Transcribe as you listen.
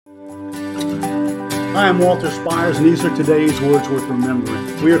Hi, I'm Walter Spires, and these are today's words worth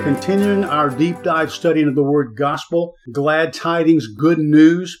remembering. We are continuing our deep dive study into the word gospel, glad tidings, good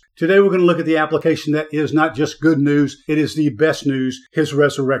news. Today we're going to look at the application that is not just good news, it is the best news, his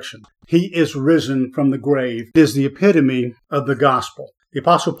resurrection. He is risen from the grave. It is the epitome of the gospel. The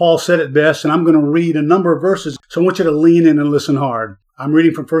Apostle Paul said it best, and I'm going to read a number of verses, so I want you to lean in and listen hard. I'm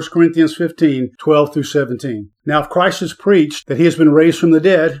reading from 1 Corinthians 15, 12 through 17. Now, if Christ has preached that he has been raised from the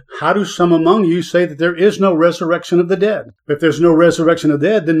dead, how do some among you say that there is no resurrection of the dead? If there's no resurrection of the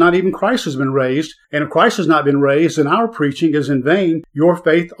dead, then not even Christ has been raised. And if Christ has not been raised, then our preaching is in vain. Your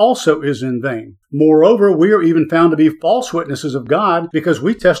faith also is in vain. Moreover, we are even found to be false witnesses of God, because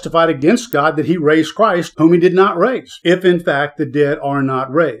we testified against God that he raised Christ, whom he did not raise, if in fact the dead are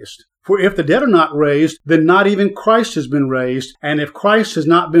not raised. For if the dead are not raised, then not even Christ has been raised. And if Christ has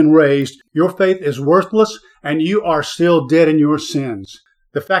not been raised, your faith is worthless, and you are still dead in your sins.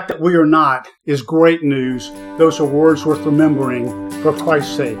 The fact that we are not is great news. Those are words worth remembering for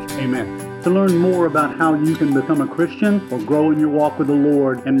Christ's sake. Amen. To learn more about how you can become a Christian or grow in your walk with the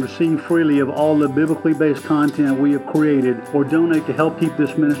Lord and receive freely of all the biblically based content we have created, or donate to help keep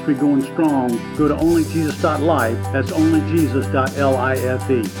this ministry going strong, go to onlyjesus.life. That's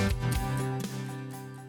onlyjesus.life.